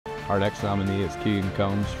Our next nominee is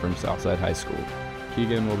Keegan from Southside High School.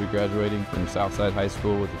 Keegan will be graduating from Southside High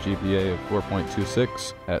School with a GPA of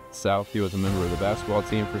 4.26. At South, he was a member of the basketball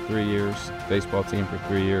team for 3 years, baseball team for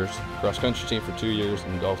 3 years, cross-country team for 2 years,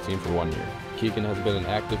 and golf team for 1 year. Keegan has been an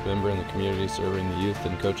active member in the community, serving the youth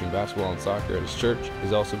and coaching basketball and soccer at his church.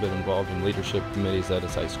 He's also been involved in leadership committees at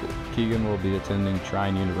his high school. Keegan will be attending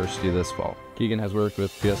Trine University this fall. Keegan has worked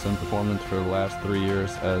with PSM Performance for the last 3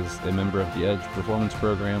 years as a member of the EDGE Performance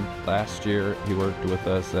Program. Last year, he worked with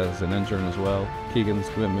us as an intern as well. Keegan's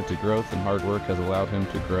commitment to growth and hard work has allowed him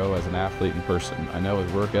to grow as an athlete and person. I know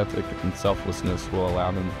his work ethic and selflessness will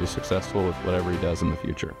allow him to be successful with whatever he does in the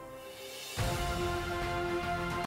future.